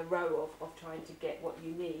the row of trying to get what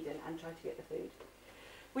you need and trying to get the food.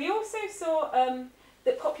 We also saw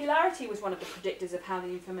that popularity was one of the predictors of how the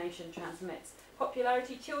information transmits. Popular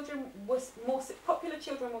children were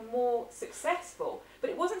more successful, but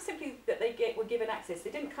it wasn't simply that they were given access. They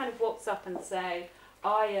didn't kind of waltz up and say,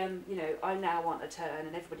 I now want a turn,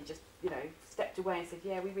 and everybody just stepped away and said,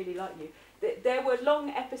 yeah, we really like you. There were long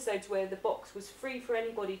episodes where the box was free for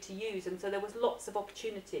anybody to use, and so there was lots of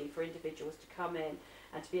opportunity for individuals to come in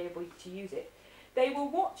and to be able to use it. They were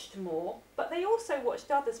watched more, but they also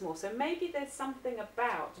watched others more. So maybe there's something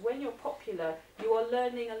about when you're popular, you are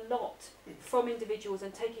learning a lot from individuals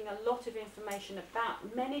and taking a lot of information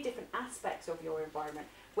about many different aspects of your environment,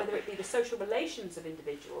 whether it be the social relations of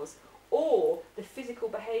individuals or the physical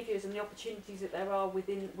behaviours and the opportunities that there are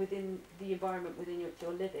within the environment within which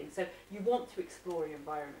you're living. So you want to explore your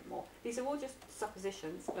environment more. These are all just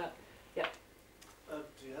suppositions, but yeah.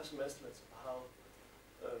 Do you have some estimates of how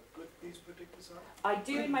good these predictors are? I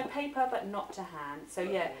do in my paper, but not to hand. So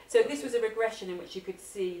yeah, so this was a regression in which you could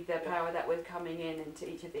see the power that was coming in into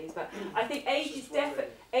each of these. But I think age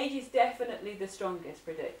is definitely the strongest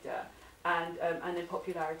predictor, and then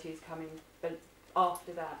popularity is coming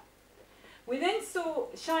after that. We then saw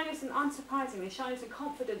shyness, and unsurprisingly, shyness and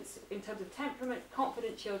confidence in terms of temperament.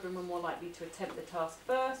 Confident children were more likely to attempt the task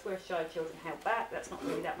first, whereas shy children held back. That's not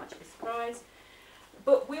really that much of a surprise.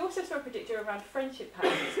 But we also saw a predictor around friendship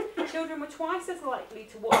patterns. Children were twice as likely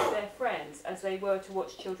to watch their friends as they were to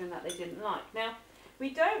watch children that they didn't like. Now, we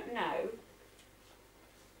don't know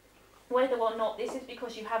whether or not this is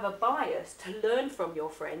because you have a bias to learn from your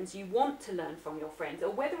friends, you want to learn from your friends, or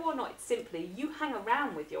whether or not it's simply you hang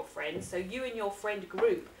around with your friends, so you and your friend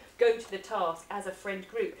group go to the task as a friend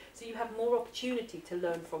group, so you have more opportunity to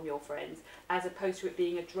learn from your friends, as opposed to it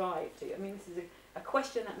being a drive to. I mean, this is a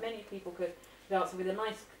question that many people could answer with a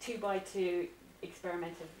nice 2x2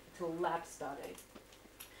 experimental lab study.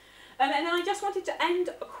 And then I just wanted to end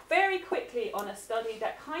very quickly on a study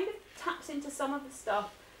that kind of taps into some of the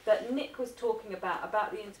stuff that Nick was talking about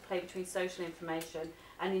the interplay between social information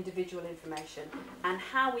and individual information, and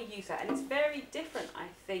how we use that. And it's very different, I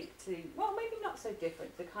think, to, well, maybe not so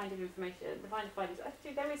different, the kind of information, the kind of findings.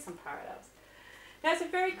 Actually, there is some parallels. Now, it's a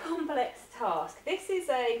very complex task. This is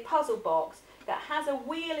a puzzle box that has a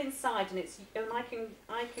wheel inside, and I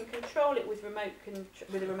can control it with a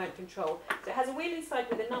remote control. So it has a wheel inside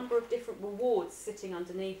with a number of different rewards sitting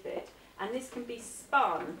underneath it, and this can be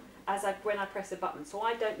spun when I press a button. So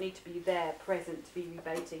I don't need to be there present to be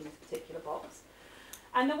rebating this particular box.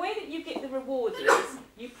 And the way that you get the reward is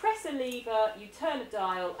you press a lever, you turn a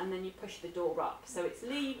dial, and then you push the door up. So it's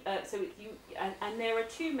and there are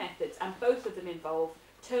two methods, and both of them involve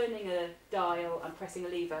turning a dial and pressing a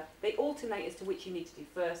lever. They alternate as to which you need to do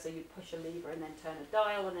first, so you push a lever and then turn a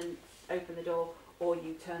dial and then open the door, or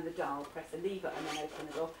you turn the dial, press a lever and then open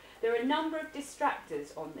the door. There are a number of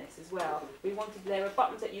distractors on this as well. There are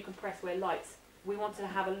buttons that you can press where lights. We wanted to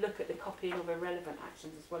have a look at the copying of irrelevant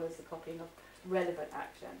actions as well as the copying of relevant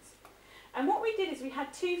actions. And what we did is we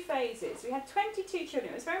had 2 phases. We had 22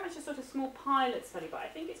 children. It was very much a sort of small pilot study, but I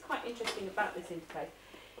think it's quite interesting about this interplay.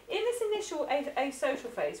 In this initial asocial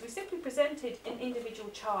phase, we simply presented an individual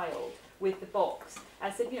child with the box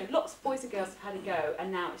and said, lots of boys and girls have had a go,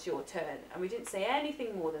 and now it's your turn. And we didn't say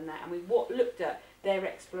anything more than that, and we looked at their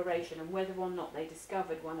exploration and whether or not they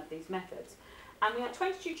discovered one of these methods. And we had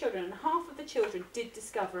 22 children, and half of the children did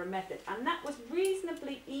discover a method, and that was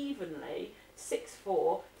reasonably evenly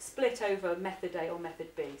 6-4 split over method A or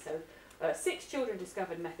method B. So 6 children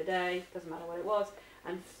discovered method A, doesn't matter what it was,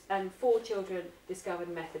 and 4 children discovered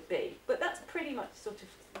method B. But that's pretty much sort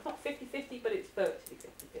of, not 50-50, but it's virtually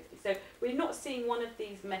 50-50. So we're not seeing one of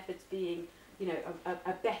these methods being,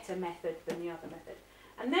 a better method than the other method.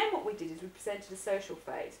 And then what we did is we presented a social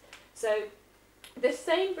phase. So the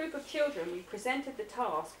same group of children, we presented the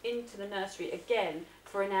task into the nursery again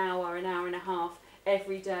for an hour and a half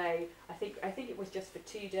every day. I think it was just for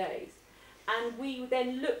 2 days. And we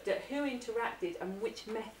then looked at who interacted and which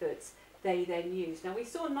methods they then used. Now we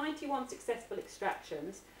saw 91 successful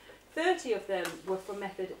extractions. 30 of them were from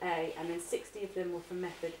method A, and then 60 of them were from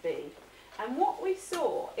method B. And what we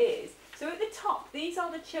saw is, so at the top, these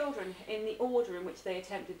are the children in the order in which they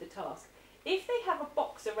attempted the task. If they have a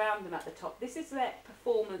box around them at the top, this is their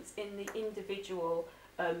performance in the individual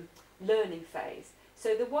learning phase.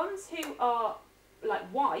 So the ones who are like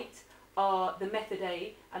white are the method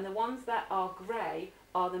A, and the ones that are grey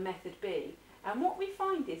are the method B. And what we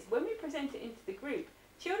find is, when we present it into the group,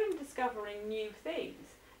 children are discovering new things.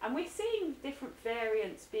 And we're seeing different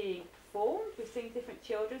variants being performed. We're seeing different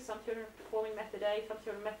children. Some children are performing method A, some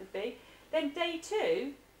children method B. Then day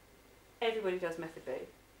 2, everybody does method B.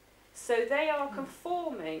 So they are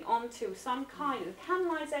conforming onto some kind of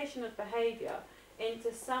canalisation of behaviour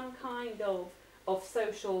into some kind of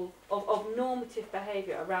social, of normative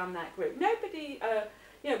behaviour around that group. Nobody,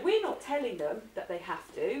 we're not telling them that they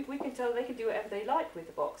have to. We can tell them they can do whatever they like with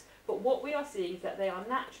the box. But what we are seeing is that they are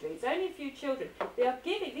naturally, it's only a few children,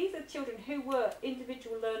 these are children who were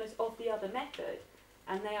individual learners of the other method,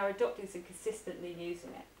 and they are adopting this and consistently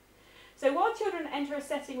using it. So while children enter a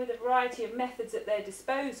setting with a variety of methods at their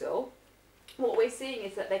disposal, what we're seeing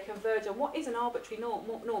is that they converge on what is an arbitrary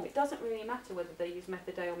norm. It doesn't really matter whether they use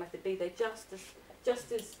method A or method B, they're just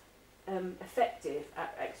as effective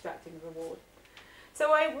at extracting the reward.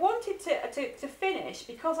 So I wanted to finish,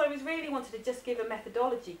 because I was really wanted to just give a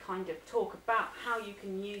methodology kind of talk about how you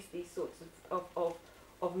can use these sorts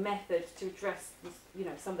of methods to address this,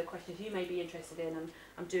 some of the questions you may be interested in, and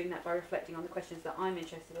I'm doing that by reflecting on the questions that I'm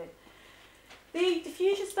interested in. The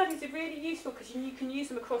diffusion studies are really useful because you can use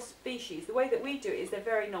them across species. The way that we do it is they're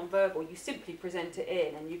very non-verbal. You simply present it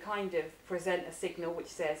in, and you kind of present a signal which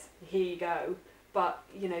says, here you go, but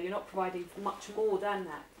you're not providing much more than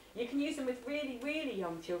that. You can use them with really, really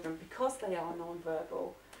young children because they are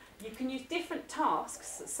non-verbal. You can use different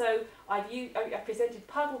tasks. So I presented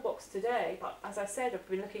Puzzle Box today, but as I said, I've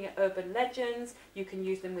been looking at urban legends. You can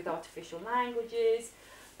use them with artificial languages.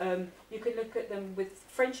 You can look at them with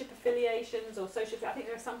friendship affiliations or social. I think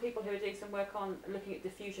there are some people who are doing some work on looking at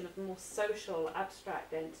diffusion of more social,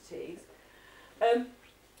 abstract entities.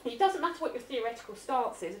 It doesn't matter what your theoretical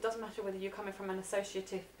stance is. It doesn't matter whether you're coming from an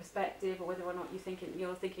associative perspective or whether or not you're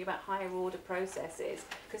thinking about higher order processes,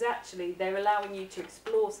 because actually they're allowing you to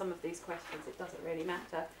explore some of these questions. It doesn't really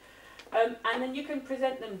matter. And then you can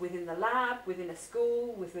present them within the lab, within a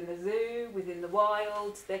school, within a zoo, within the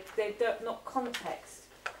wild. They're not context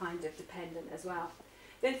kind of dependent as well.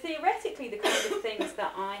 Then theoretically, the kind of things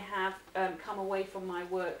that I have come away from my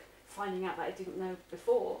work finding out that I didn't know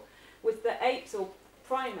before was that apes or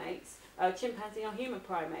primates, chimpanzee or human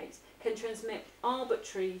primates, can transmit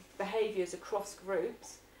arbitrary behaviours across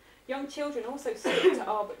groups. Young children also stick to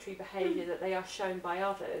arbitrary behaviour that they are shown by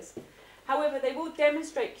others. However, they will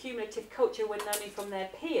demonstrate cumulative culture when learning from their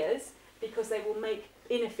peers, because they will make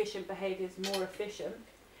inefficient behaviours more efficient.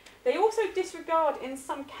 They also disregard, in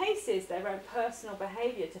some cases, their own personal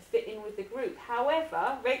behaviour to fit in with the group.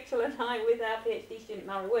 However, Rachel and I, with our PhD student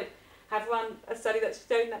Mara Wood, have run a study that's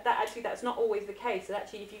shown that actually that's not always the case. That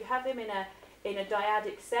actually, if you have them in a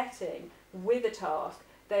dyadic setting with a task,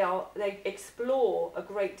 they explore a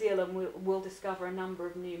great deal and will discover a number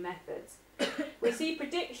of new methods. We see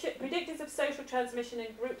predictors of social transmission in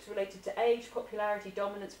groups related to age, popularity,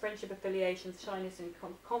 dominance, friendship affiliations, shyness and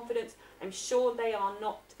confidence. I'm sure they are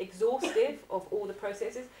not exhaustive of all the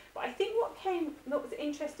processes, but I think what was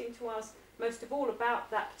interesting to us most of all about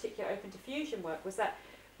that particular open diffusion work was that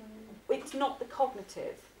it's not the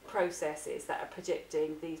cognitive processes that are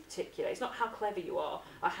predicting these particular, it's not how clever you are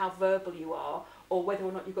or how verbal you are or whether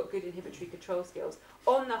or not you've got good inhibitory control skills.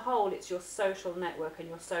 On the whole, it's your social network and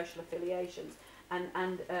your social affiliations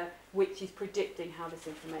and which is predicting how this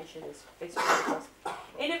information is processed.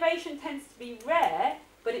 Innovation tends to be rare,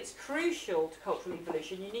 but it's crucial to cultural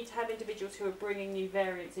evolution. You need to have individuals who are bringing new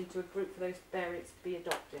variants into a group for those variants to be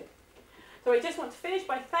adopted. So I just want to finish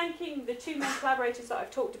by thanking the two main collaborators that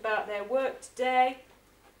I've talked about their work today,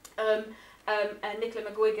 Nicola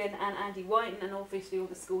McGuigan and Andy Whiten, and obviously all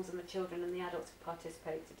the schools and the children and the adults who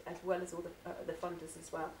participated, as well as all the funders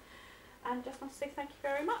as well. And just want to say thank you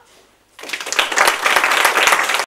very much.